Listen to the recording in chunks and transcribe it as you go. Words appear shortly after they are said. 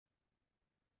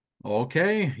Ok,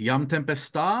 jam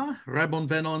tempesta, rebon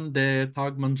venon de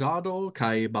tagmanĝado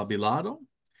kaj babilado.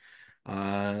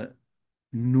 Uh,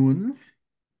 nun,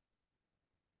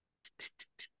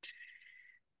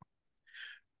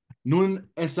 nun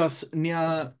estas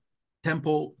nia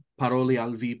tempo paroli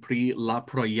al vi pri la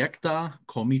Projekta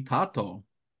Komitato.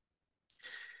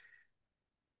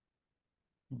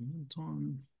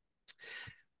 Momenton.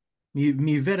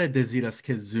 Mi vere deziras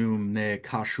ke Zoom ne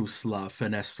kaŝus la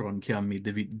fenestron kiam mi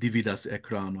dividas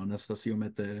ekranon. Estas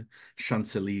iomete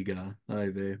ŝanceliga. Ai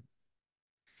ve.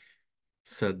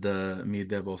 Sed mi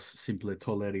devos simple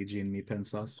toleri ĝin, mi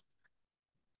pensas.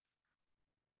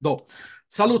 Do,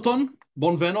 saluton,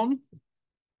 bonvenon,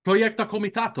 Projekta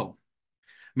Komitato.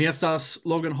 Mi estas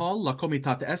Logan Hall, la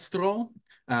komitat estro,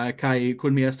 kaj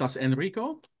kun mi estas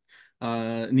Enrico.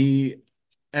 Ni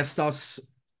estas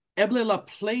eble la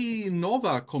plej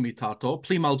nova komitato,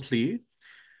 pli malpli.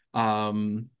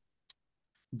 Um,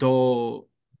 do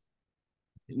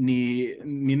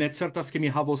mi ne certas ke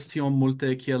mi havos tiom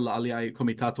multe kiel aliaj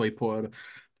komitatoj por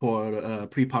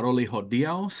priparoli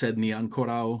hodiaŭ, sed ni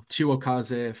ankoraŭ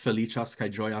ĉiuokaze feliĉas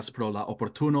kaj ĝojas pro la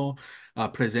oportuno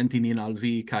prezenti nin al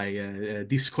vi kaj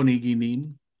diskonigi nin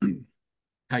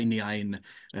kaj niajn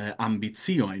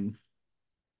ambiciojn.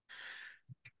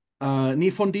 Ni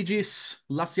fondigis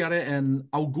lasjare en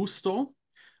aŭgusto,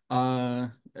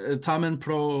 tamen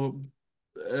pro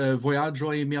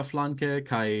vojaĝoj mia flanke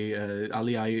kaj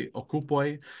aliaj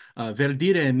okupoj.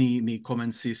 Verdire ni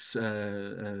komencis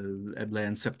eble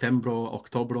en septembro,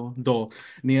 oktobro. Do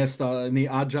ni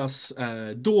aĝas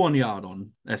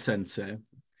duonjaron esence.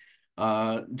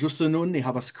 Ĝuste nun ni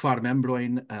havas kvar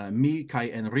membrojn, mi kaj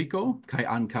Enrico, kaj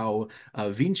ankaŭ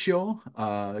Vincio,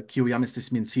 kiu jam estis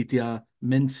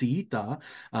menciita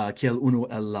kiel unu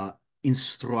el la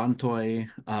instruantoj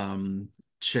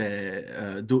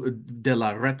de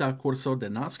la reta kurso de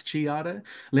Nask ĉiare.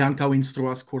 Li ankaŭ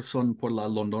instruas kurson por la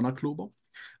Londona klubo,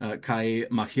 kaj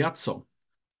Machiazzo.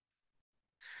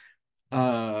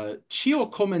 Cio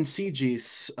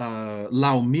comencigis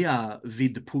laŭ mia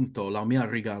vidpunkto, laŭ mia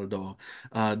rigardo,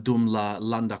 dum la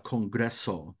landa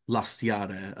kongreso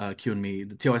lastjare,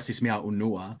 tio estis mia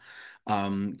unua,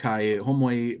 kaj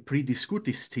homoj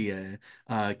pridiskutis tie,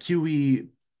 kiuj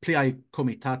pliaj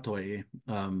komitatoj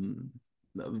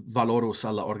valorus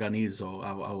al la organizo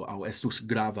aŭ estus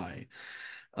gravaj.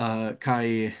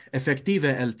 Kai effektive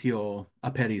el tio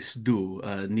aperis du,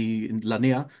 la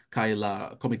nia kai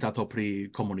la komitato pri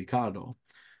komunikado.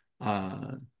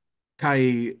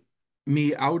 Kai mi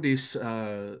audis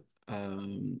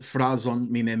frazon,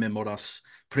 mi ne memoras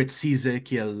precize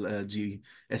kiel gi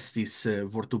estis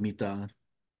vortumita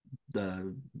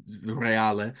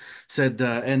reale, sed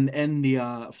en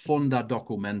nia fonda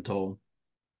documento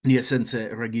ni essence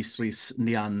registris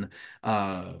nian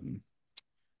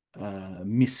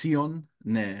mission,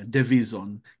 ne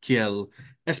devizon, kiel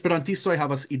esperantistoj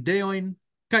havas ideojn,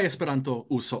 kaj Esperanto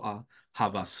usoa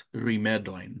havas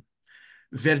rimedojn.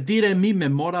 Verdire mi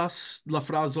memoras la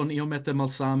frazon iomete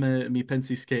malsame, mi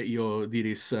pensis ke io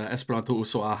diris Esperanto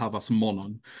usoa havas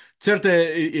monon. Certe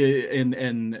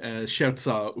en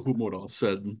scherza humoro,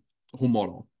 sed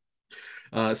humoro.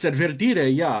 Sed verdire,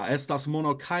 ja, estas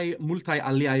mono kai multaj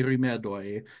aliaj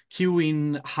rimedoj,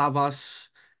 kiujn havas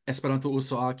Esperanto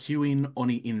usoa, kiujn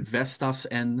oni investas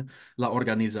en la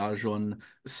organizaĵon,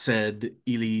 sed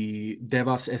ili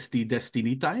devas esti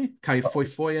destinitaj, kaj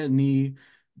fojfoje ni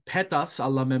petas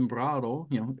al la membraro,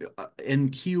 en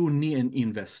kiu ni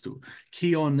investu,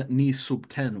 kion ni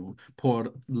subtenu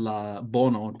por la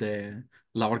bono de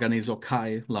la organizo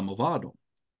kaj la movado.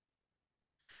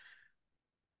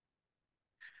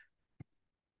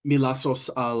 Mi lasos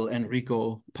al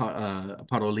Enrico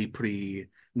paroli pri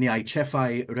niaj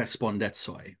ĉefaj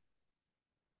respondecoj.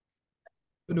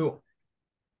 Nu,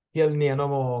 kiel nia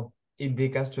nomo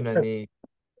indikas, ĉu ne ni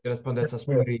respondecas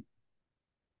pri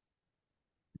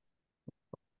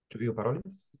ĉu iu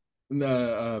parolis?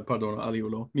 Pardon,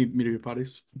 aliulo, mi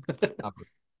riparis.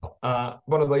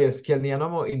 Bueno, do jes, kiel nia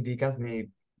nomo indikas, ni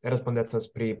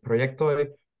respondecas pri projektoj,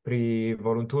 pri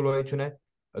volontuloj, ĉu ne?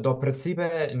 Do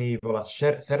precipe ni volas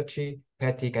serĉi,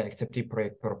 peti kaj akcepti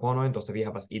projektproponojn. Do se vi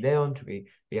havas ideon, ĉu vi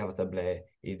havas eble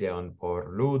ideon por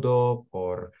ludo,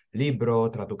 por libro,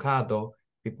 tradukado,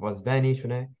 vi povas veni, ĉu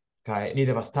ne? Kaj ni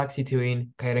devas taksi tiujn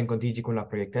kaj renkontiĝi kun la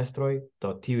projektestroj,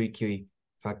 do tiuj kiuj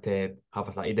fakte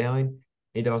havas la ideojn.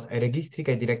 Ni devas registri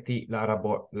kaj direkti la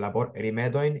labor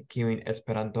rimedojn kiujn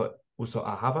Esperanto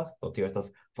usoa havas, do tio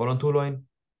estas volontulojn,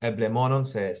 eble monon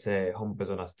se homo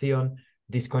bezonas tion,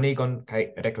 diskonigon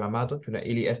kaj reklamado, ĉu ne,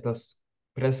 ili estas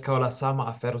preskaŭ la sama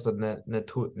afero, sed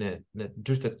ne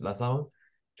ĝuste la sama.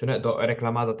 Ĉu ne? Do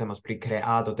reklamado temas pri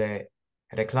kreado de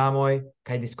reklamoj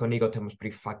kaj diskonigo temas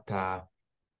pri fakta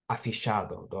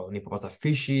afiŝado. Do ni povas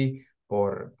afiŝi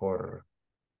por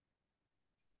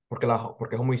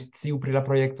porque homoj sciu pri la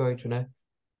projektoj, ĉu ne?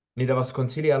 Ni devas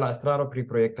konsili al la estraro pri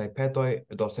projektaj petoj,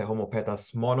 do se homo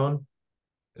petas monon,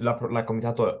 la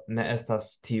komitato ne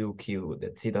estas tiu kiu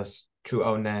decidas ĉu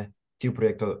aŭ ne tiu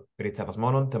projekto ricevas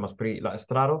monon, temas pri la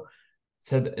estraro,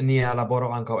 sed nia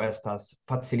laboro ankaŭ estas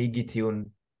faciligi tiun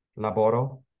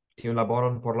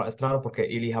laboron por la estraro, porque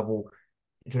ili havu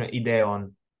ĉu ne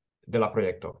ideon de la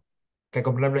projekto. Kaj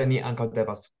kompreneble ni ankaŭ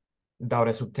devas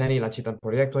daŭre subteni la ĉitan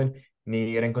projektojn,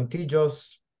 ni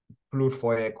renkontiĝos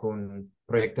plurfoje kun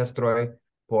projektestroj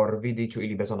por vidi ĉu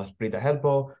ili bezonas pli da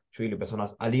helpo, ĉu ili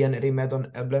bezonas alian rimedon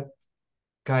eble.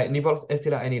 Kaj ni volas esti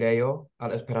la enirejo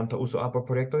al Esperanto uso por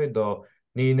projektoj, do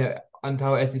ni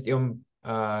antaŭe estis iom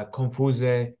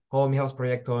konfuze, mi havas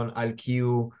projekton al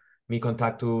kiu mi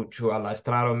kontaktu ĉu al la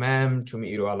estraro mem, ĉu mi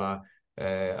iru al la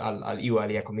al iu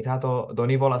alia komitato, do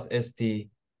ni volas esti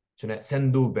ĉu ne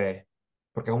sendube,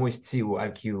 porque homoj sciu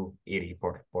al kiu iri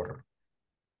por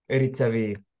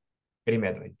ricevi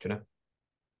rimedojn, ĉu ne?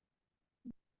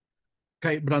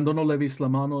 Kaj Brandono levis la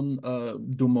manon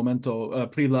dum momento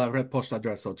pri la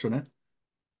retpoŝtadreso, ĉu ne?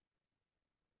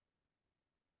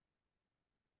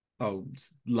 Aŭ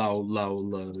laŭ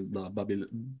la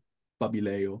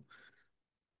babilejo.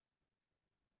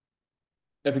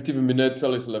 Efektive mi ne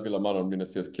celis levi la manon, mi ne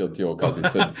scias kiel tio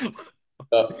okazis, sed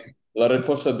la, la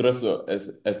retpoŝtadreso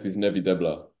estis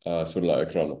nevidebla sur la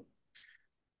ekrano.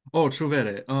 Oh, ĉu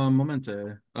vere? Momente.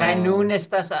 Kaj nun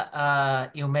estas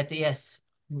iomete, jes,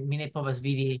 mi ne povas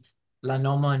vidi la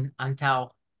nomon antaŭ.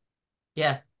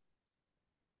 Yeah.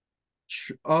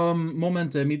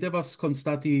 Momente, mi devas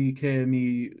konstati ke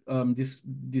mi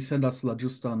dissendas la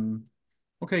ĝustan.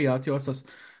 Ok, ja, tio estas.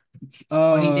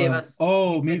 Oni devas-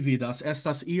 Mi vidas.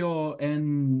 Estas io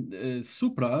en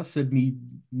supra, sed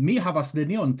mi havas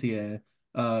nenion tie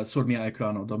sur mia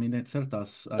ekrano, do mi ne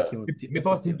certas kio Mi estas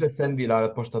povas tio. simple sendi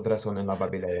la poŝtadreson en la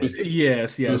babilejo.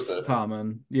 Yes, Juste.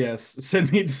 tamen. Yes,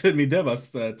 sed mi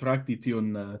devas trakti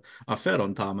tiun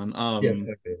aferon tamen. Yes,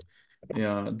 efektive.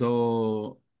 Ja,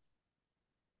 do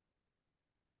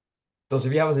Do se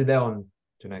vi havas ideon,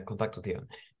 ĉu ne, kontaktu tion.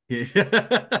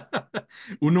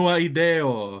 Unua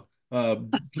ideo.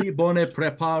 Pli bone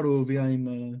preparu viajn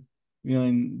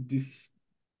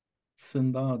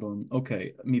dissendadon. Ok,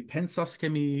 mi pensas ke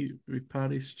mi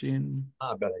riparis ĝin.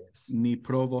 Bele, yes. Ni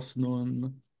provos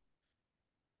nun.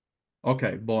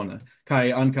 Ok, bone.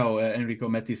 Kaj ankaŭ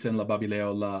Enrico metis en la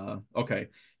babileo la... Ok,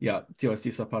 ja, tio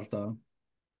estis aparta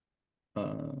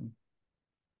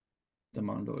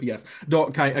demando. Yes.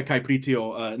 Do kai pri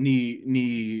tio ni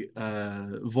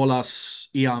volas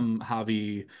iam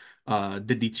havi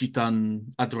dedicitan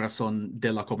adreson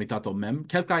de la komitato mem.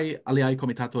 Kelkaj aliaj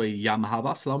komitatoj jam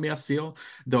havas laŭ mia scio,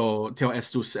 do tio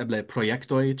estus eble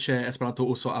projektoj ĉe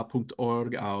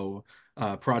esperantousoa.org aŭ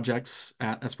projects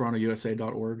at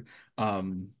esperantousa.org.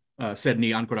 Sed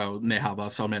ni ankoraŭ ne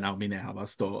havas, almenaŭ mi ne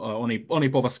havas, do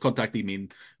oni povas kontakti min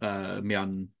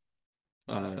mian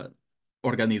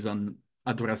organizan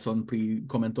adreson pri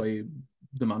komentoj,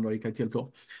 demandoj kaj tiel plu.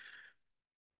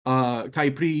 Kaj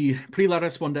pri la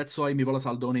respondecoj mi volas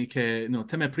aldoni ke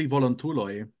teme pri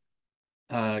volontuloj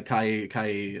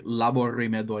kai labor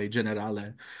rimedoi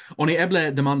generale. Oni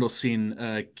eble demando sin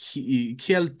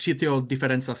kiel ĉi tio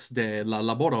diferencas de la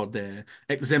laboro de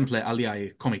ekzemple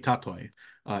aliaj komitatoj.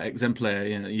 Ekzemple,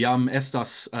 jam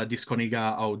estas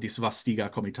diskoniga aŭ disvastiga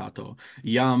komitato.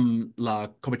 Jam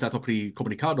la komitato pri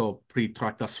komunikado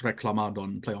pritraktas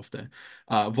reklamadon plej ofte.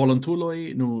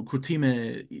 Volontuloj,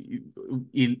 kutime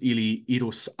ili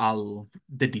irus al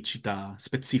dediĉita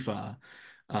specifa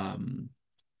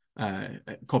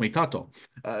komitato.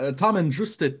 Tamen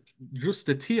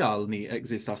juste tial ni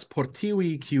existas por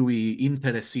tiui kiui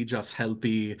interesigas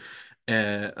helpi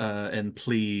en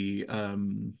pli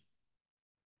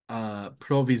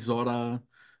provisora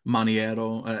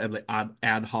maniero, eble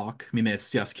ad hoc, mi ne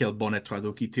scias kiel bone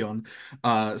traduki tion,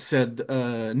 sed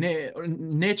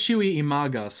ne ĉiuj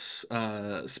imagas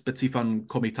specifan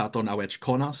komitaton aŭ eĉ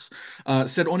konas,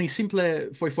 sed oni simple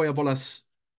fojfoje volas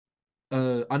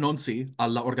annonci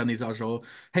alla organizaĵo,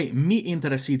 hej, mi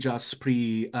interesiĝas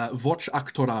pri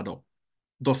voĉaktorado.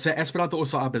 Do se Esperanto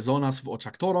USA bezonas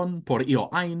voĉaktoron por io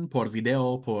ajn, por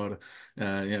video, por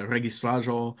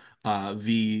registraĵo,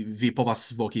 vi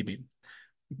povas voki min.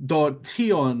 Do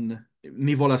tion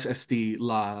mi volas esti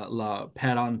la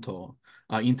peranto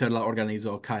inter la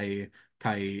organizo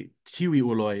kaj tiuj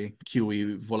uloj kiuj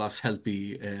volas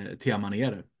helpi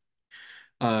tiamaniere.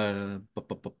 Uh, pa,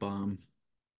 pa, pa, pa.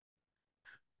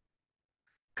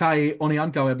 Kai oni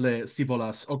ankaŭ eble si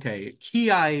volas,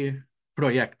 kiaj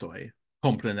projektoj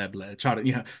compreneble, char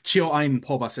ĉio ajn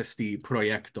povas esti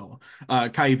projekto.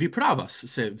 Kai vi pravas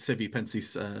se vi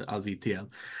pensis al vi tiel.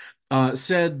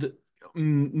 Sed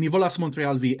ni volas montri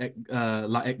al vi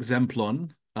la exemplon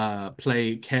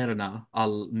play kerna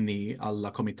al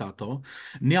la komitato.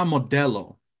 Nia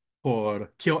modelo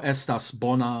por kio estas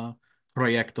bona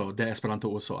projekto de Esperanto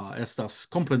USA estas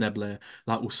kompreneble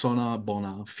la Usona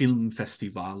Bona Film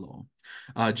Festivalo.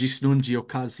 Gis nun ĝi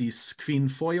okazis kvin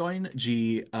fojojn,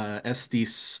 ĝi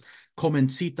estis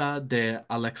komencita de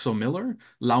Alexo Miller.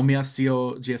 Laŭ mia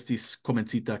scio ĝi estis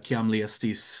komencita kiam li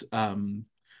estis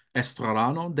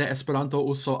estrarano de Esperanto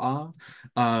USA.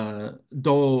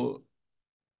 Do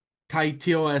kai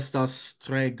tio estas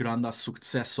tre granda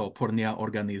sukceso por nia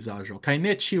organizaĵo. Kaj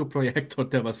ne ĉiu projekto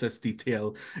devas esti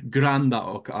tiel granda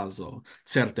okazo,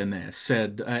 certe ne,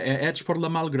 sed eĉ por la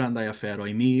malgrandaj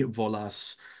aferoj ni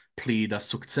volas pli da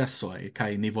sukcesoj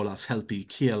kaj ni volas helpi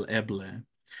kiel eble.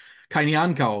 Kaj ni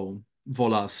ankaŭ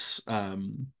volas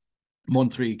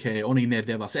montri che oni ne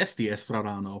devas esti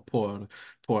estrarano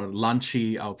por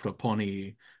lanci au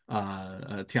proponi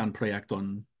tian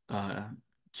projekton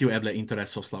kiu eble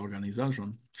interesos la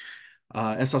organizaĵon.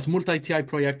 Estas multaj tiaj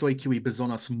projektoj kiuj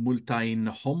bezonas multajn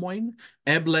homojn.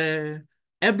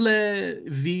 Eble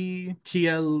vi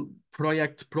kiel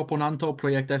projekt proponanto,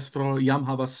 projektestro jam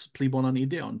havas pli bonan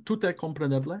ideon. Tute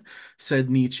kompreneble, sed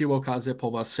ni ĉiuokaze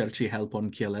povas serĉi helpon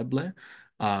kiel eble.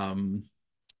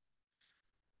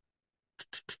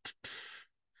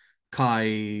 Kai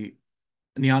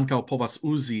ni ankaŭ povas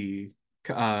uzi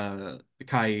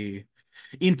kai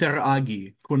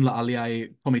interagi kun la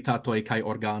aliaj komitatoj kaj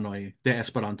organoj de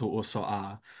Esperanto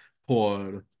USA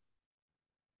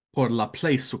por la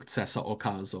plej sukcesa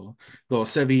okazo. Do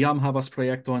se vi jam havas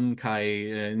projekton kaj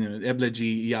eble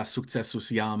ĝi ja sukcesus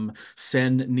jam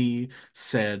sen ni,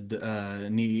 sed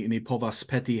ni povas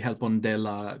peti helpon de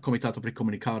la Komitato pri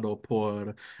Komunikado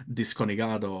por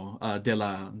diskonigado de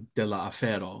la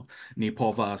afero. Ni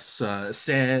povas,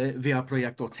 se via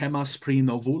projekto temas pri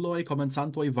novuloj,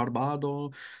 komencantoj,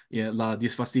 varbado, la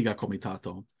disvastiga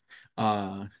komitato.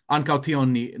 Ankaŭ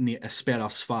tion ni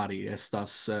esperas fari,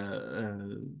 estas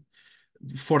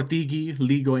fortigi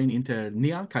ligojn inter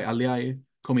nia kaj aliaj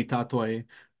komitatoj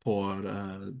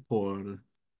por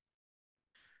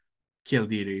kiel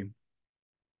diri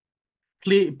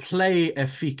plej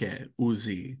efike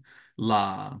uzi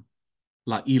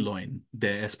la ilojn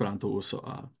de Esperanto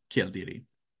USA, kiel diri.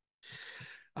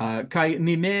 Kai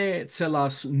ni ne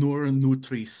celas nur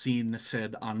nutri sin,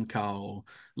 sed ankaŭ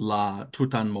la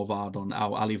tutan movadon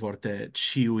aŭ alivorte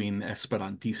ĉiujn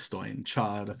esperantistojn,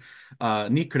 ĉar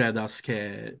ni kredas ke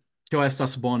kio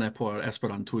estas bone por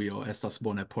Esperantujo estas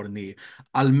bone por ni,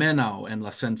 almenaŭ en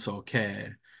la senco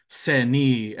ke se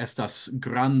ni estas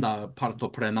granda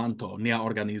partoprenanto nia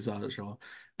organizaĵo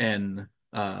en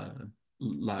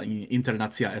la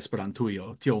internacia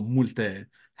Esperantujo, tio multe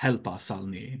helpas al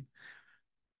ni.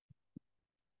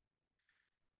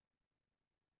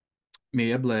 Mi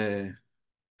eble,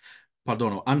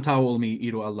 pardono, antaŭ ol mi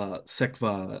iru al la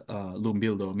sekva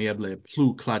lumbildo, mi eble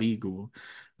plu klarigu.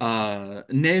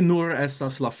 Ne nur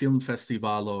estas la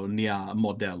filmfestivalo nia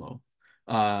modelo.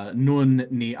 Nun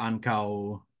ni ankaŭ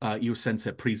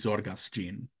iusence prizorgas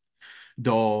ĝin.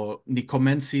 Do ni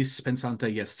komencis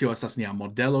pensante, jes, tio estas nia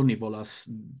modelo, ni volas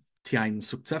tiajn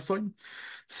sukcesojn,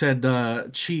 sed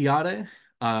ĉiujare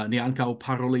ni ankaŭ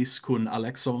parolis kun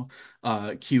Alexo,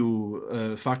 kiu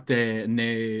fakte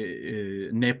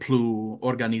ne plu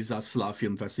organizas la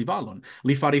filmfestivalon.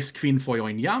 Li faris kvin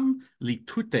fojojn jam, li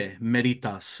tute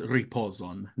meritas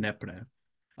ripozon, nepre.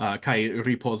 Kai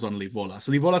ripozon li volas.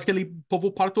 Li volas ke li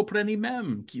povu partopreni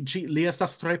mem. Li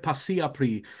estas tre pasia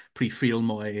pri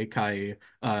filmoj kai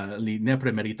li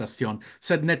nepre meritas tion,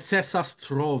 sed necesas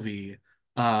trovi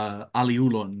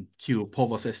aliulon kiu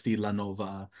povos esti la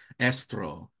nova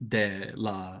estro de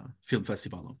la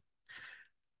filmfestivalo.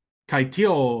 Kai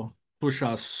tio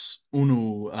puŝas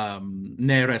unu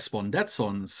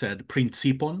nerespondecon, sed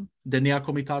principon de nia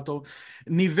komitato.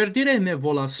 Ni verdire ne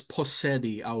volas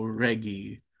posedi aŭ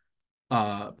regi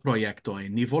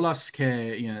projektojn. Ni volas ke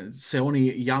se oni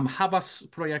jam havas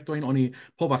projektojn, oni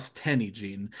povas teni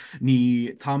ĝin.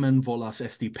 Ni tamen volas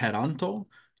esti peranto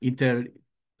inter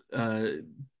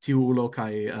tiu ulo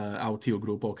kai au tiu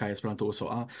grupo kai Esperanto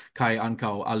USA kai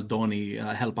ankaŭ aldoni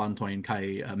helpantojn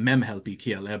kai mem helpi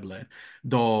kiel eble.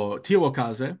 Do tiu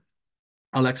okaze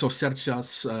Alexo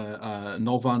serĉas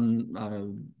novan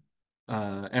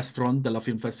estron de la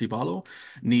filmfestivalo.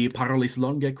 Ni parolis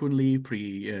longe kun li pri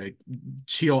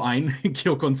ĉio ajn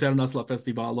kio koncernas la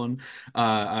festivalon,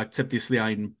 akceptis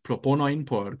liajn proponojn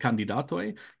por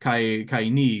kandidatoj kaj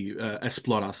ni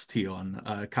esploras tion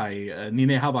kaj ni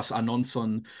ne havas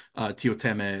anoncon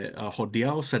tiuteme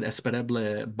hodiaŭ, sed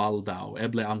espereble baldaŭ,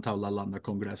 eble antaŭ la landa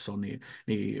kongreso ni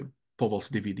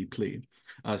povos dividi pli.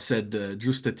 Sed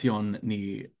ĝuste tion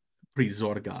ni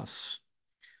prizorgas.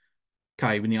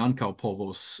 Kai ni ankaŭ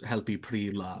povos helpi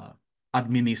pri la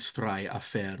administrai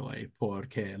aferoj, por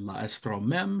ke la estro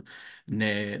mem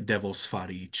ne devos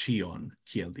fari ĉion,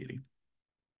 kiel diri.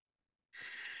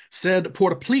 Sed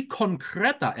por pli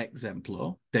konkreta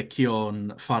ekzemplo de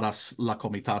kion faras la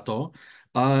komitato,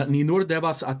 ni nur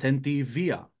devas atenti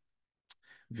ViA.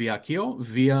 ViA kio?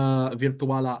 ViA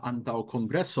virtuala antaŭ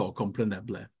kongreso,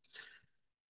 kompreneble.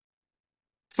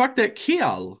 Fakte,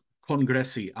 kial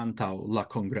kongresi antaŭ la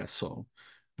kongreso?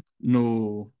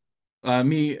 Nu,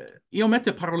 mi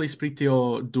iomete parolis pri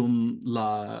tio dum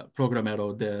la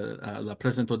programero de la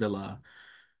presento de la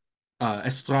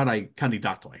estradaj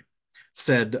kandidatoj.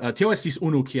 Sed tio estis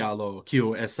unu kialo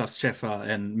kiu estas ĉefa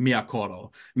en mia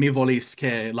koro. Mi volis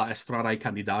ke la estradaj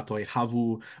kandidatoj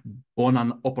havu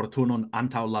bonan oportunon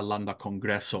antaŭ la landa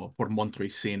kongreso por montri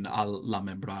sin al la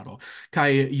membraro. Kaj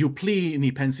ju pli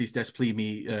ni pensis, des pli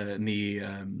ni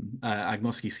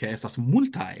agnoskis ke estas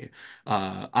multaj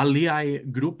aliaj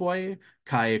grupoj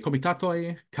kaj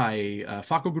komitatoj kaj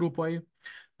fakogrupoj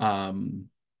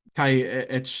kaj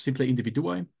eĉ simple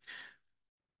individuoj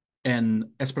en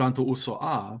Esperanto uso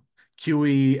A,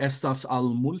 kiuj estas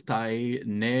al multaj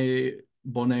ne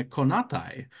bone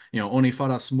konataj. Oni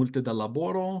faras multe da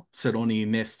laboro, sed oni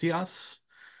ne scias.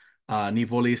 Ni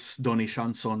volis doni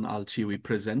ŝancon al ĉiuj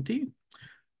prezenti.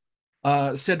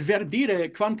 Sed verdire,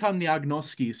 kvankam ni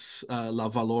agnoskis la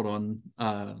valoron,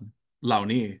 laŭ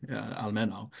ni,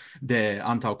 almenaŭ, de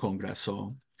antaŭ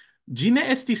kongreso, ĝi ne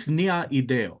estis nia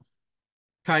ideo.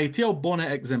 Kai tio bone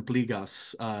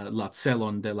exempligas la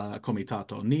celon de la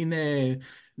komitato. Ni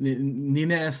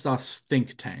ne estas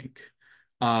think tank.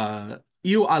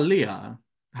 Iu alia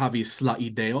havis la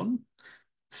ideon,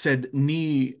 sed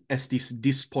ni estis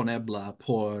disponebla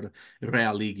por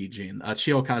realigi ĝin.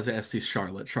 Ĉiuokaze estis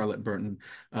Charlotte Burton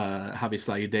havis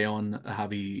la ideon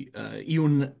havi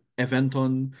iun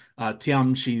eventon,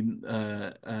 tiam ŝi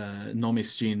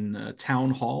nomis ĝin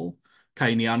Town Hall,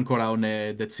 kai ni ankoraŭ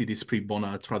ne decidis pri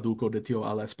bona traduko de tio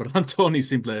al Esperanto, ni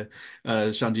simple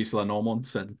ŝanĝis la nomon,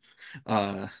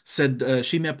 sed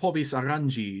ŝi ne povis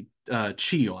aranĝi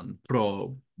ĉion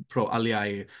pro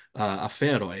aliaj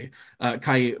aferoj,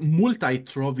 kaj multaj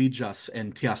troviĝas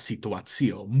en tia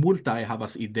situacio. Multaj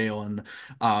havas ideon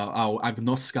aŭ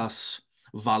agnoskas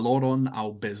valoron aŭ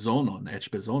bezonon,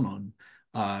 eĉ bezonon,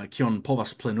 kion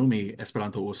povas plenumi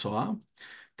Esperanto-USA.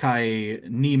 Kai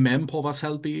ni mem povas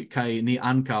helpi, kai ni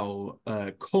ankaŭ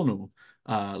konu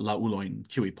la ulojn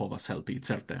kiuj povas helpi,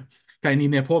 certe. Kai ni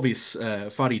ne povis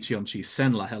fari ĉion ĉi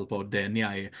sen la helpo de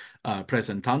niaj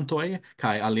prezentantoj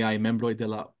kaj aliaj membroj de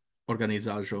la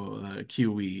organizaĵo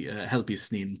kiuj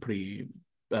helpis nin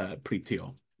pri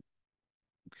tio.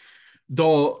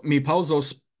 Do mi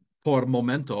pauzos por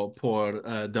momento por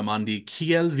demandi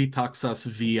kiel vi taksas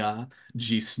ViA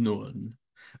ĝis nun.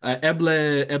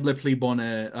 Eble pli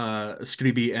bone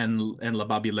skribi en la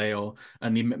babileo,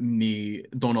 ni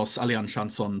donos alian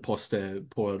ŝancon poste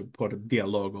por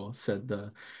dialogo, sed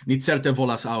ni certe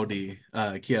volas aŭdi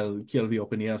kiel vi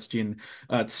opinias ĝin.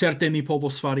 Certe ni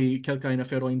povos fari kelkajn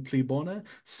aferojn pli bone,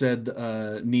 sed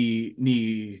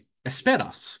ni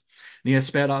esperas. Ni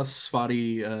esperas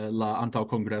fari la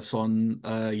antaŭkongreson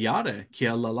jare,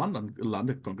 kiel la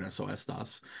landa kongreso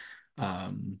estas.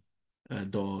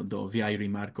 Do viaj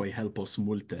rimarkoj helpos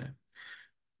multe.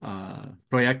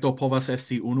 Projekto povas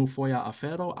esti unufoja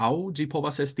afero, aŭ ĝi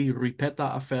povas esti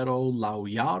ripeta afero laŭ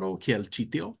jaro, kiel ĉi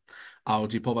tio, aŭ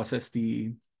ĝi povas esti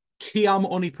kiam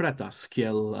oni pretas,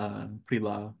 kiel pri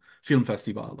la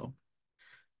filmfestivalo.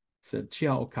 Sed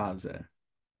ĉiaokaze.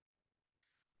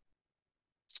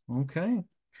 Ok.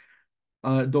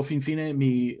 Do finfine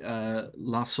mi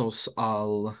lasos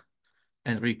al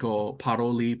Enrico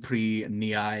paroli pri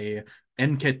niaj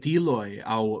enketiloj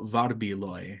aŭ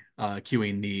varbiloj,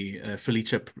 kiujn ni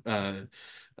feliĉe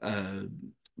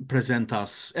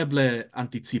prezentas eble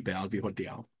anticipe al vi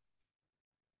hodiaŭ.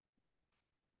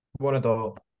 Bone do,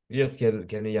 jes kiel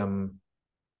ni jam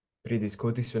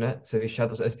pridiskutis, ĉu ne? Se vi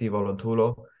ŝatus esti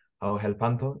volontulo aŭ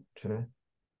helpanto, ĉu ne?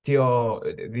 Tio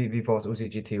vi povas uzi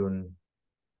ĉi tiun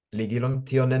ligilon.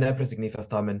 Tio ne nepre signifas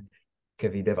tamen che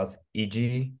vi devas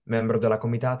iĝi membro de la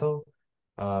komitato.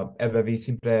 Eble vi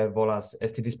simple volas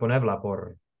esti disponebla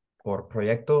por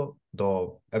projekto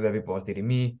do eble vi povas diri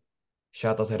mi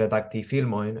ŝatas redakti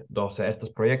filmojn, do se estas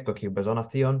projekto kiu bezonas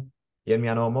tion, jen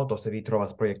mia nomo, do se vi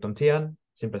trovas projekton tian,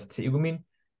 simple sciigu min,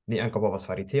 ni ankaŭ povas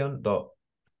fari tion, do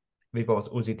vi povas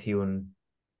uzi tiun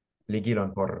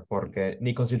ligilon por ke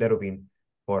ni konsideru vin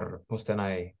por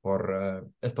postenaj, por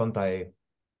estontaj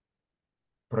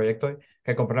projektoj,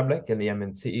 kaj kompreneble, kiel ni jam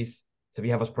menciis, se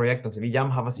vi havas projekton, se vi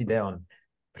jam havas ideon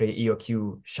pri io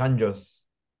kiu ŝanĝos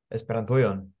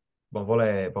Esperantujon,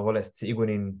 bonvole sciigu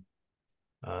nin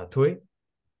tuj,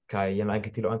 kaj jen la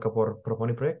enketilo ankaŭ por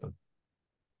proponi projekton.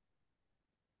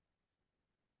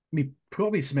 Mi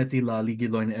provis meti la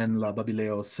ligilojn en la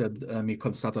babileo, sed mi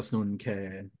konstatas nun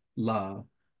ke la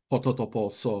prototopo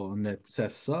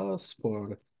necesas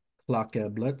por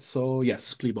klakebleco.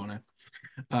 Yes, pli bone.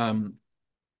 Um,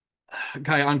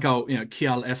 Kai ankaŭ,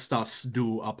 kial estas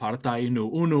du apartaj, nu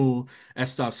unu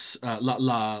estas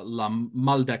la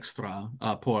maldekstra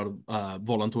por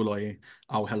volontuloj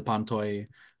aŭ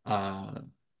helpantoj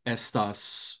estas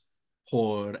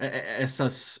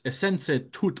estas esence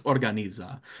tut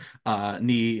organiza.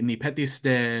 Ni petis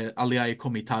de aliaj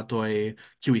komitatoj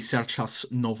kiuj serĉas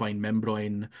novajn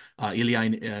membrojn,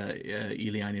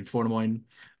 iliajn informojn.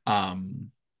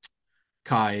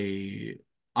 Kai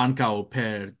ancao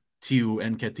per tiu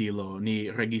enketilo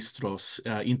ni registros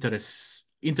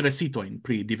interesitoin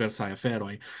pri diversae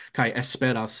aferoi, kai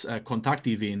esperas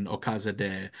contacti vin ocase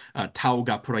de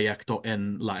tauga proiecto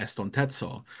en la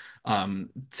estontezo.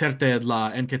 Certe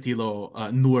la enketilo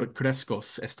nur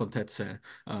crescos estontece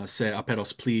se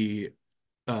aperos pli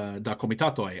da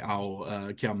comitatoi au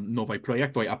kiam novai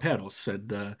proiectoi aperos,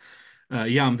 sed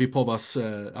iam vi povas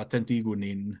attentigu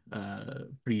nin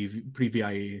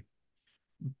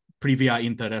pri via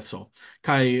intereso.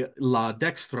 Kai la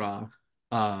dextra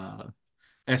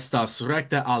estas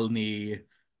recte al ni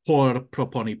por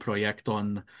proponi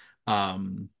projekton.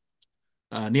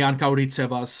 Ni ankaŭ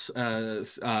ricevas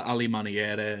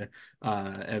alimaniere,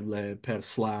 eble per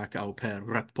Slack aŭ per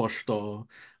retpoŝto.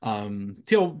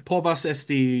 Tio povas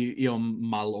esti iom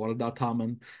malorda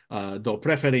tamen, do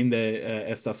preferinde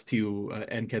estas tiu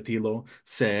enketilo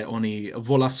se oni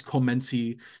volas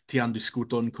komenci tian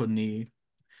diskuton kun ni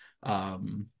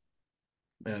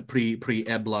pri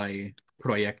eblaj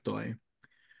projektoj.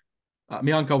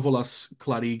 Mi ankaŭ volas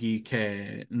klarigi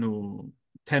ke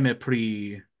teme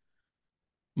pri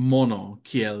mono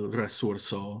kiel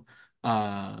resurso.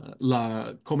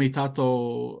 La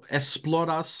komitato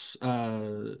esploras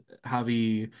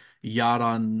havi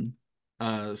jaran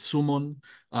sumon.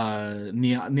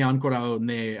 Ni ancora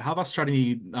ne havas, ĉar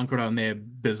ni ancora ne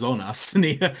bezonas.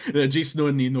 Ni ĝis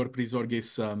nun ni nur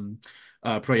prizorgis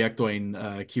projektojn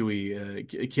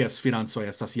kies financoj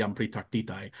estas jam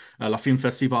pritraktitaj. La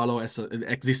filmfestivalo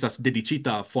ekzistas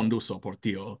dediĉita fonduso por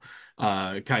tio,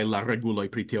 kaj la reguloj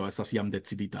pri tio estas jam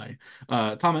deciditaj.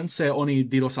 Tamen, se oni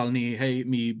diros al ni, hej,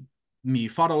 mi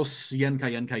faros jen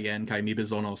kaj jen kaj jen, kaj mi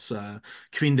bezonos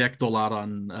 $50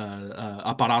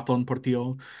 aparaton por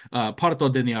tio. Parto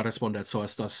de nia respondeco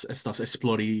estas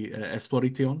esplori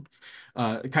tion.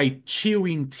 Kaj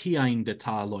ĉiujn tiajn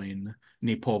detalojn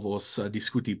ni povos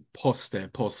diskuti post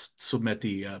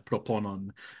submeti proponon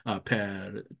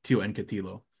per tiu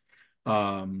enketilo.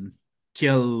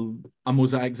 Kiel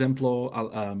amuza exemplo,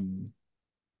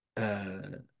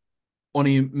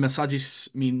 oni messagis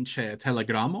min ĉe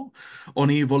Telegramo.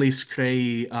 Oni volis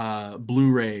krei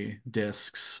Blu-ray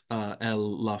discs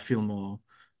el la filmo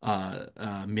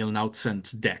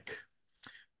 1910.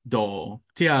 Do,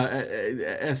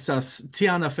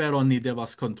 tian aferon ni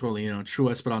devas kontroli,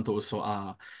 ĉu Esperanto uso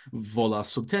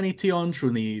volas subteni tion, ĉu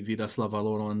ni vidas la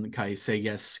valoron, kaj se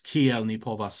jes, kiel ni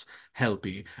povas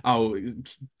helpi, aŭ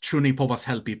ĉu ni povas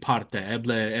helpi parte.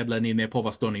 Eble ni ne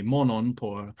povas doni monon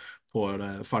por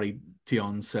fari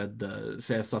tion, sed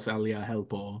se estas alia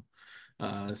helpo,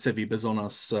 se vi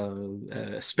bezonas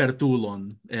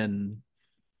spertulon en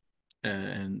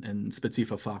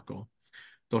specifa fako.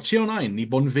 Do tion ajn, ni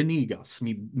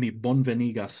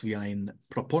bonvenigas viajn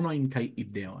proponojn kaj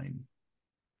ideojn.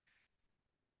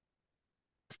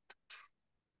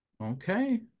 Ok.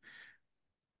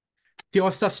 Tio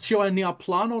estas ĉio en nia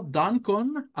plano.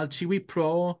 Dankon al ĉiuj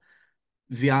pro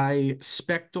viaj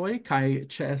spektoj kaj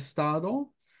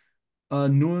ĉeestado.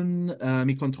 Nun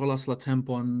mi kontrolas la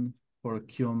tempon por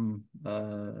kiom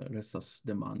restas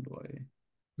demandoj.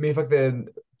 Mi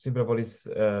fakte simple volis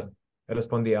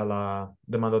respondi alla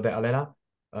demando de Alena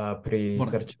pri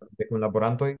Bone. serĉo de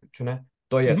kunlaborantoj, ĉu ne?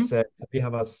 Do jes, se vi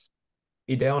havas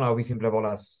ideon aŭ vi simple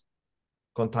volas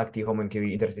kontakti homojn kiuj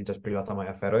interesiĝas pri la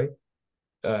samaj aferoj,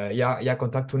 ja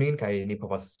kontaktu nin kaj ni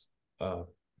povas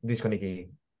diskonigi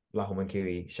la homojn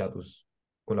kiuj ŝatus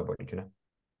kunlabori, ĉu ne?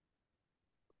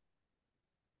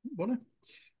 Bone.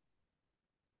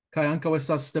 Kai ankaŭ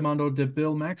estas demando de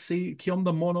Bill Maxi, kiom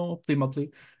da mono pli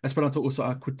malpli Esperanto uso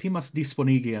kutimas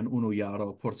disponigi en unu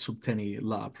jaro por subteni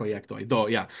la projektoj. Do,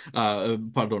 ja,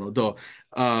 pardono, do,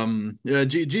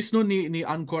 ĝis nun ni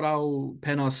ankoraŭ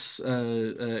penas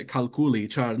kalkuli,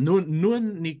 ĉar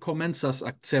nun ni komencas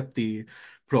akcepti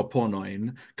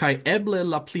proponojn, kaj eble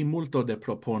la plimulto de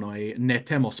proponoj ne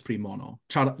temos pri mono,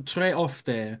 ĉar tre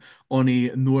ofte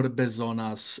oni nur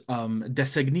bezonas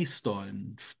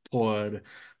desegnistojn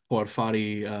por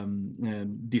fari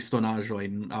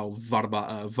distonaĵojn aŭ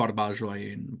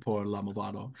varbaĵojn por la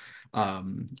movado,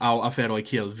 aŭ aferoj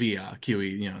kiel ViA,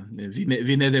 kiuj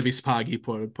vi ne devis pagi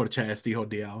por ĉeesti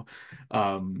hodiaŭ.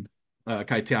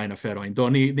 Kaj tiajn aferojn. Do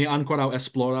ni ankoraŭ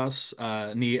esploras,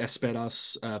 ni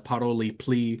esperas paroli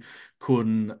pli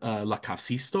kun la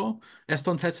kasisto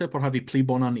estontece por havi pli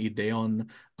bonan ideon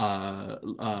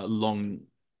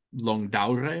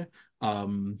longdaŭre.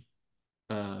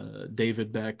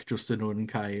 David Beck, Justin Nun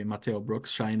kaj Matteo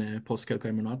Brooks ŝajne post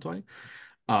kelkaj monatoj.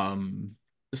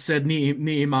 Sed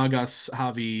ni imagas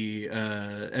havi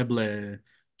eble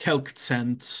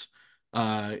kelkcent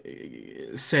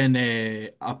se ne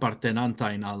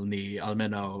apartenantajn al ni,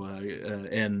 almenaŭ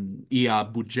en ia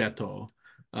budĝeto.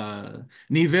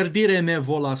 Ni verdire ne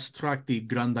volas trakti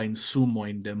grandajn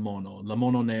sumojn de mono. La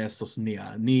mono ne estos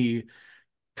nia. Ni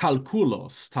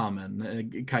kalkulos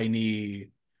tamen, kaj ni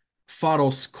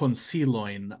faros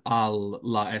consilojn al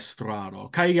la estraro.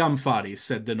 Kaj jam faris,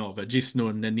 sed denove, ĝis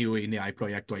nun neniuj niaj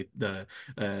projektoj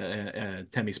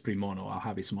temis pri mono aŭ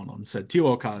havis monon. Sed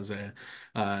tiuokaze,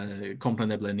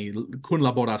 kompreneble, ni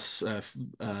kunlaboras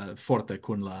forte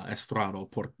kun la estraro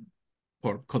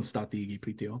por konstatigi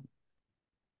pri tio.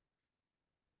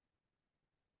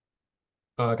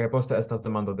 Kaj poste estas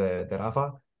demando de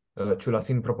Rafa. Ĉu la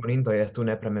sin proponintoj estu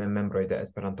nepre membroj de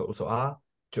Esperanto uso A?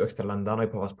 Ĉu eksterlandanoj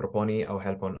povas proponi aŭ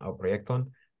helpon aŭ projekton?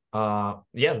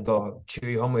 Jes, do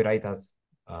ĉiuj homoj rajtas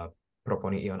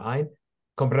proponi ion ajn.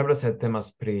 Kompreneble, se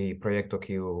temas pri projekto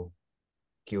kiu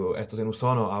estos en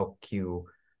Usono aŭ kiu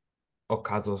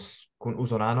okazos kun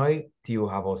usonanoj, tiu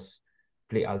havos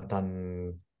pli altan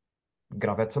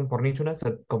gravecon por ni, ĉu ne?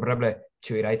 Sed kompreneble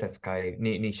ĉiuj rajtas kaj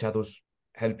ni ŝatus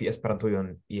helpi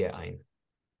Esperantujon ie ajn.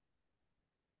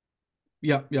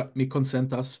 Ja, mi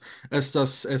consentas.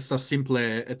 Estas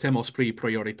simple temos pri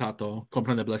prioritato.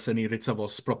 Compreneble, se ni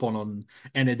ricevos proponon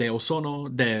ene de Usono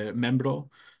de membro,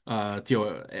 tio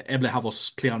eble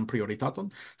havos plian prioritaton,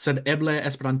 sed eble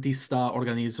esperantista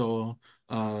organizo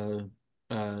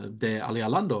de alia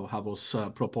lando havos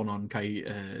proponon kaj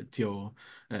tio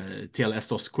tiel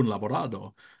estos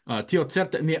kunlaborado. Tio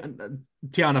certe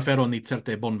tian aferon ni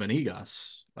certe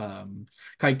bonvenigas.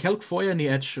 Kaj kelkfoje ni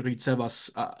eĉ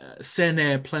ricevas se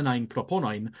ne plenajn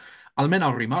proponojn,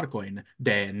 almenaŭ rimarkojn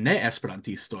de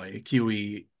ne-esperantistoj,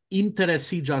 kiuj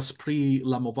interesiĝas pri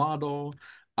la movado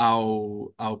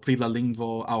aŭ pri la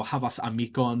lingvo, aŭ havas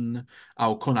amikon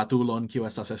aŭ konatulon kiu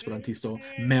estas esperantisto,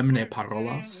 mem ne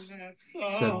parolas.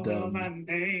 Sed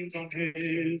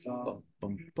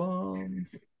bum, bum.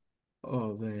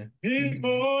 Oh, ve. His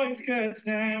voice cuts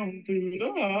down through the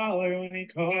hollow and he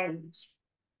calls.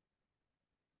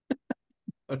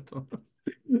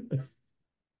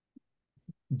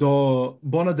 Do,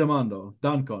 bona demando.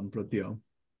 Dankon pro tio.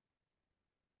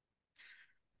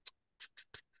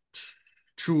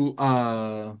 Ĉu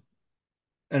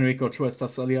Enrico, ĉu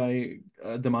estas aliaj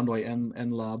demandoj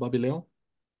en la babileo?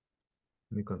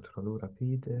 Mi kontrolu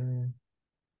rapide.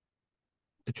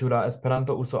 Ĉu la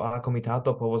Esperanto uso A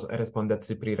komitato povos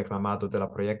respondeci pri reklamado de la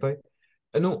projektoj?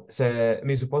 Nu, se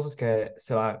mi supozas ke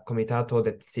se la komitato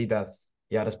decidas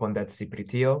ja respondeci pri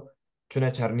tio, ĉu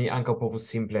ne, ĉar ni ankaŭ povus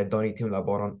simple doni tiun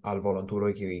laboron al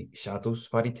volontuloj kiuj ŝatus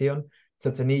fari tion,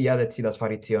 sed se ni ja decidas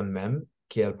fari tion mem,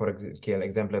 kiel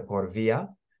ekzemple por ViA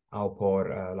aŭ por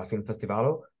la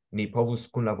filmfestivalo, ni povus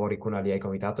kunlabori kun aliaj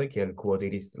komitatoj, kiel Kuo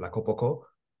diris la Kopoko,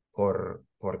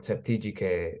 por certigi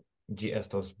ke ĝi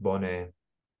estos bone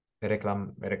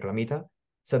reklamita,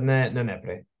 sed ne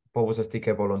nepre. Povus esti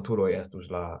ke volontuloj estus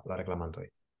la reklamantoj.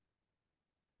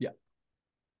 Ja.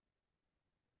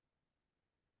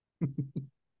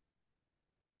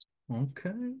 Ok.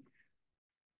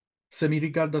 Se mi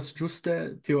rigardas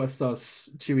ĝuste, tio estas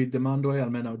ĉiuj demandoj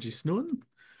almenaŭ ĝis nun.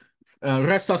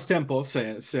 Restas tempo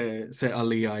se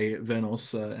aliaj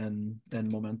venos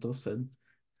en momento, sed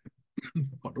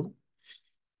pardon.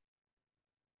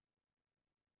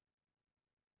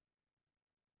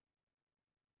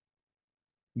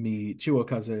 Mi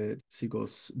ĉiuokaze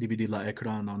sigos dividi la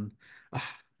ekranon.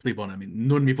 Pli bone,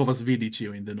 nun mi povas vidi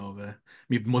ĉiujn denove.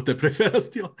 Mi multe preferas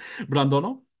tion.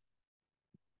 Brandono?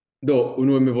 Do,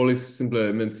 unue mi volis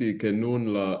simple mencii che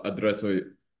nun la adresoi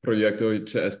projektoi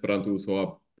ce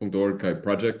esperanto.usoa.org kai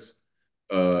projects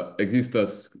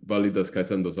existas, validas kai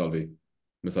sendos al vi Ok.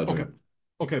 messaggio.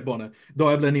 Ok, bone. Do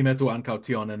eble ni metu ankaŭ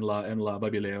tion en la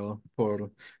babileo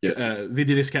por Yes, vi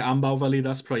diris ke ambaŭ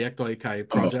validas projektoj kaj ambaŭ.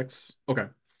 projects. Ok.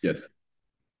 Yes.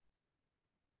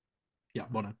 Ja,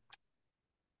 bone.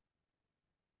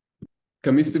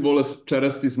 Kaj mi si volas, ĉar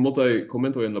estis multaj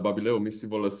komentoj en la babileo, mi si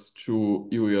volas, ĉu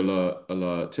iuj el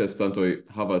la ĉeestantoj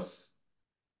havas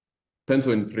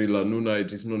pensojn pri la nunaj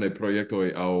ĝis nunaj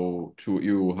projektoj aŭ ĉu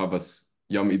iu havas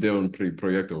jam ideon pri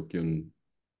projekto kiun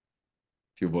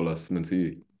tiu volas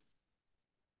mencii.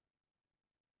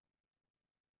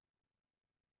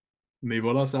 Mi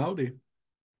volas aŭdi.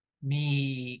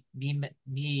 Mi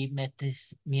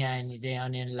metes mian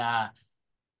ideon en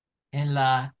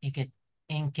la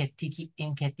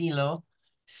enquetilo,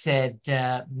 sed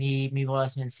mi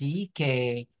volas mencii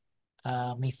che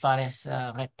mi fares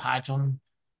retpaĝon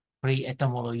pri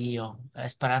etimologio,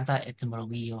 Esperanta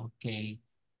etimologio, che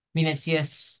mi ne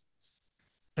scias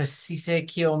precise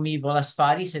kio mi volas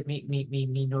fari, sed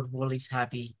mi nur volis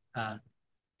havi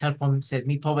helpon, sed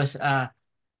mi povas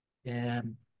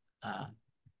um, uh,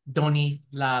 doni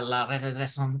la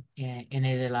retadreson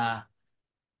ene de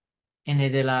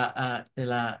la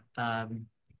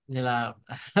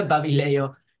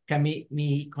babileio, che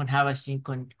mi conhavas ĝin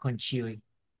con ĉiuj.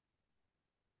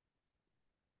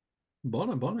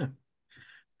 Bone, bone.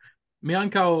 Mi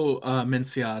ankaŭ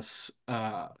mencias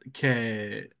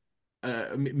ke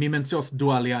mi mencios du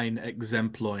aliajn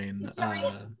ekzemplojn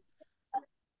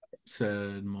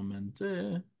sed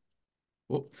momente.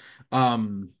 Oh.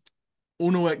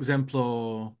 Unu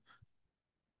ekzemplo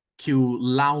kiu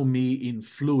laŭ mi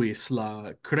influis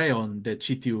la kreon de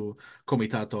ĉi tiu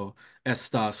komitato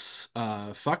estas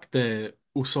fakte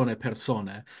usone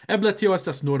persone. Eble tio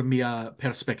estas nur mia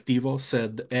perspektivo,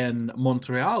 sed en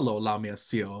Montrealo, laŭ mia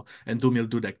scio, en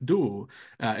 2022,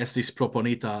 estis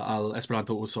proponita al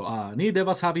Esperanto uso A. Ni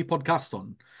devas havi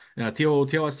podcaston.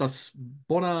 Tio estas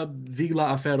bona,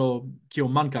 vigla afero kio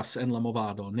mankas en la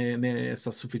movado. Ne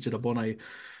estas sufiĉe da bonaj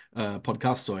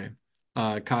podcastoj.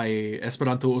 Kai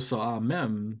Esperanto uso a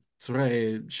mem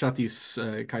tre ŝatis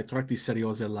kaj traktis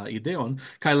serioze la ideon,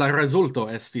 kaj la rezulto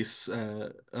estis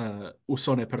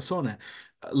usone persone.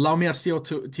 Laŭ mia scio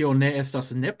tio ne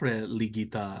estas nepre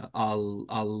ligita al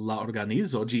la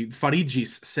organizo, ĝi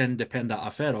fariĝis sendependa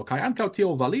afero, kaj ankaŭ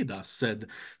tio validas, sed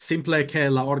simple ke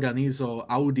la organizo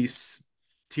aŭdis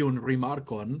tiun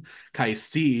rimarkon kaj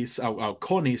sciis aŭ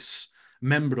konis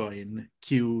membrojn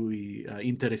kiuj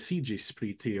interesiĝis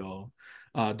pri tio.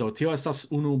 Do tio estas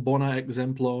unu bona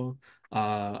ekzemplo,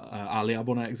 alia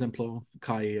bona ekzemplo,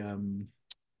 kaj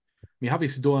mi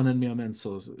havis duan en mia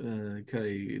menso, kaj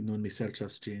nun mi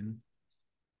serĉas ĝin.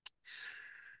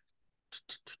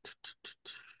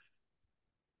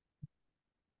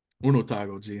 Unu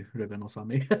tago ĝi revenos al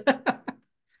mi.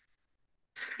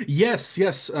 Yes,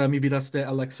 yes, mi vidas de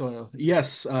Alexo.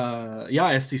 Yes,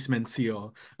 ja estis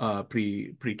mencio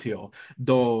pri tio.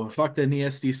 Do fakte ni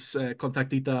estis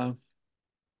kontaktita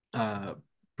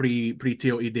pri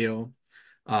tio ideo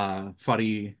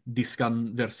fari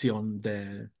diskan version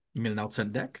de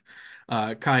 1910.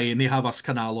 Kai ni havas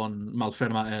kanalon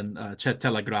malferma en ĉe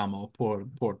Telegramo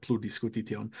por plu diskuti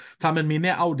tion. Tamen mi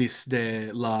ne aŭdis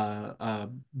de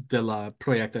la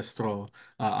projektestro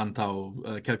antaŭ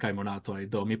kelkaj monatoj,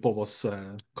 do mi povos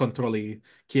kontroli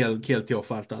kiel tio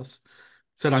fartas.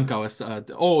 Sed ankaŭ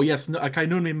yes, kaj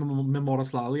nun mi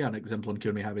memoras la alian ekzemplon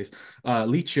kiun mi havis.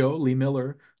 Licio, Lee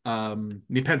Miller,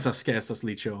 mi pensas ke estas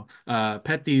Licio,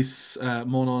 petis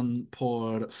monon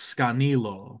por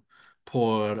scanilo,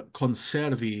 por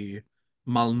conservi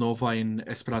malnovajn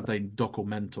esperantajn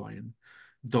dokumentojn.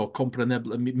 Do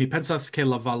kompreneble, mi pensas ke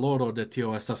la valoro de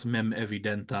tio estas mem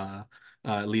evidenta.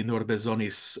 Li nur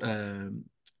bezonis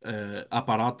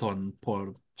aparaton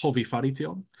por povi fari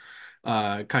tion.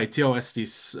 Kaj tio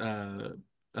estis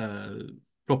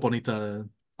proponita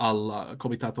al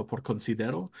komitato por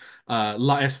considero.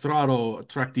 La estraro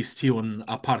traktis tiun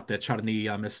aparte, ĉar ni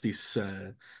jam estis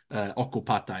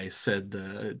okupataj, sed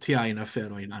tiajn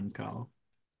aferojn ankaŭ.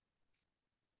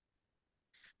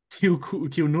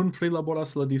 Kiu nun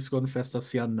prilaboras la diskon festas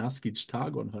sian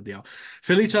naskiĝtagon hodiaŭ.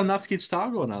 Feliĉan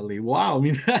naskiĝtagon al li. Wow,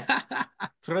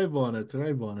 tre bone,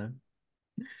 tre bone.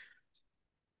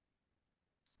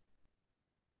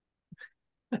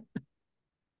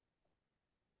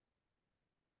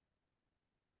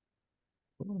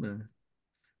 Bone.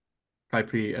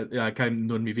 Kaj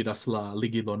nun mi vidas la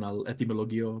ligilon al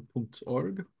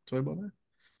etimologio.org. Tre bone.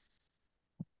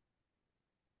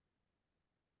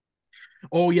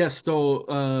 Oh, yes, do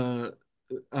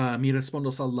mi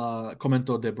respondos al la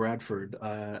commento de Bradford.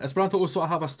 Esperanto uso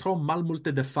havas tro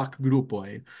malmulte de fac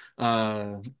grupoi.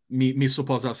 Mi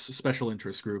supposas special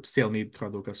interest groups, tiel mi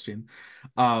traducas ĝin.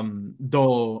 Do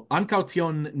ankaŭ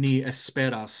tion ni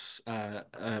esperas,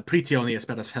 pri tio ni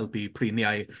esperas helpi pri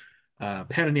niaj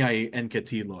per niaj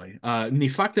enketiloj. Ni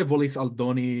fakte volis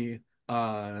aldoni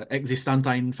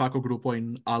existantajn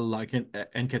fakogrupojn al la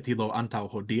enketilo antaŭ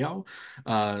hodiaŭ,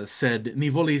 sed ni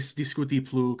volis diskuti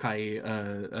plu kaj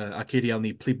akiri al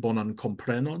ni pli bonan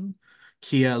komprenon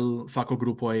kiel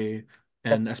fakogrupoj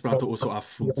en Esperanto uso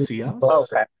funkcias,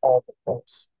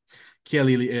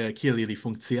 kiel ili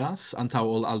funkcias antaŭ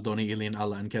ol aldoni ilin al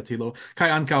la enketilo,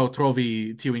 kaj ankaŭ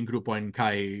trovi tiujn grupojn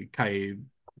kaj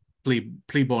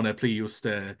pli bone, pli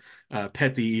juste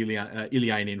peti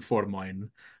iliajn informojn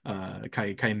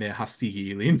kaj ne hastigi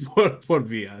ilin por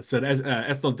via. Sed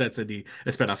estontece ni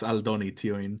esperas aldoni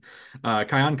tiujn.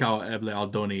 Kaj ankaŭ eble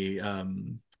aldoni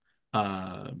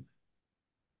uh,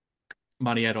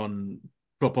 manieron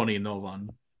proponi novan.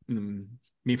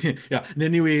 Ja,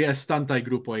 neniuj estantaj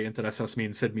grupoj interesas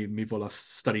min, sed mi volas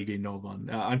starigi novan.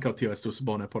 Ankaŭ tio estus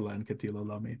bone por la enketilo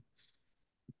laŭ mi.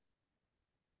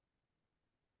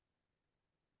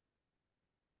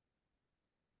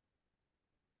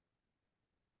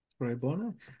 Tre bone.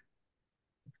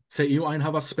 Se iu ein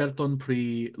havas sperton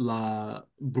pri la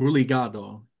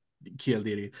bruligado, kiel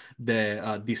diri, de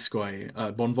diskoj,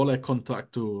 bonvole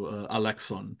kontaktu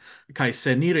Alexon. Kaj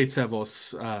se ni ricevos,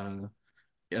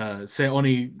 se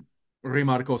oni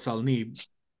rimarkos al ni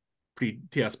pri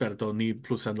tia sperto, ni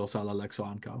plusendos al Alexo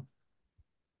ankaŭ.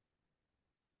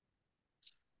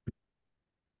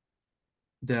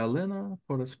 De Elena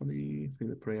por respondi pri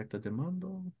la projekta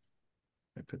demando.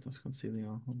 Kaj petas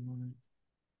konsilio homoj.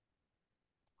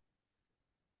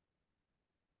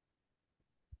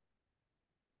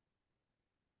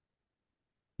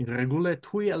 Mi regule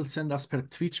tui elsendas per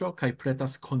Twitcho kaj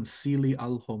pretas konsili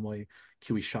al homoj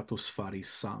kiuj ŝatus fari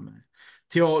same.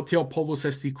 Tio povus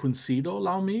esti kunsido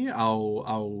laŭ mi aŭ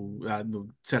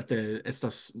certe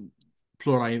estas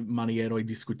pluraj manieroj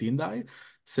diskutindaj,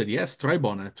 sed jes, tre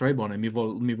bone, tre bone.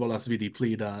 Mi volas vidi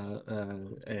pli da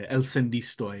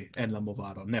elsendistoj en la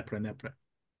movado. Nepre, nepre.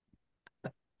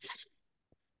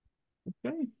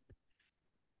 Okay.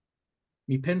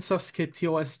 Mi pensas ke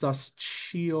tio estas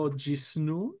ĉio ĝis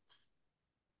nun.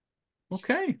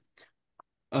 Okay.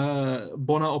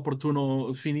 Bona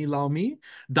opportuno fini laŭ mi.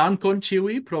 Dankon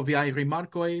ĉiuj pro viaj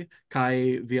rimarkoj kaj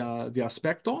via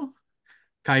aspekto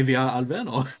kaj via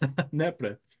alveno.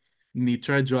 Nepre. Ni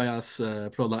tre ĝojas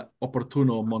pro la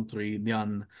opportuno montri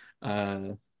nian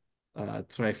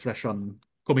tre freŝan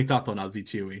komitaton al vi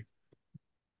ĉiuj.